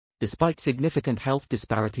Despite significant health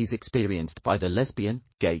disparities experienced by the lesbian,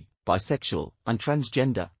 gay, bisexual, and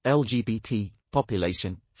transgender LGBT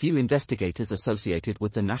population, few investigators associated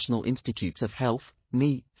with the National Institutes of Health,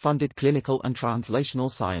 NI, funded Clinical and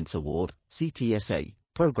Translational Science Award, CTSA,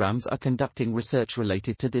 programs are conducting research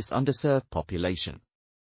related to this underserved population.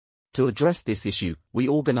 To address this issue, we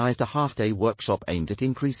organized a half-day workshop aimed at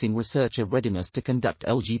increasing researcher readiness to conduct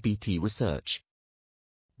LGBT research.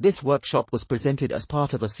 This workshop was presented as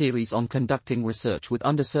part of a series on conducting research with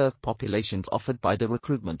underserved populations offered by the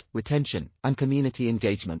Recruitment, Retention, and Community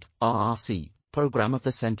Engagement (RRC) program of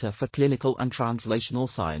the Center for Clinical and Translational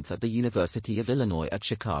Science at the University of Illinois at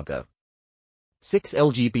Chicago. 6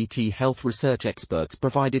 LGBT health research experts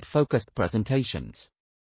provided focused presentations.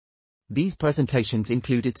 These presentations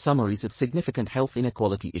included summaries of significant health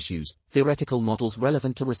inequality issues, theoretical models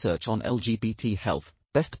relevant to research on LGBT health,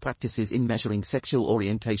 best practices in measuring sexual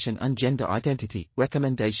orientation and gender identity,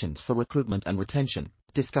 recommendations for recruitment and retention,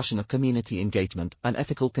 discussion of community engagement, and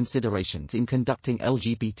ethical considerations in conducting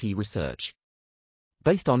LGBT research.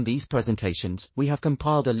 Based on these presentations, we have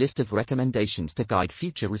compiled a list of recommendations to guide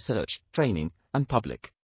future research, training, and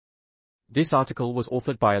public. This article was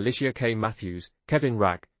authored by Alicia K. Matthews, Kevin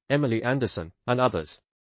Rack, Emily Anderson, and others.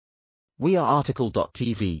 We are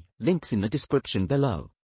RTCLTV, links in the description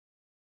below.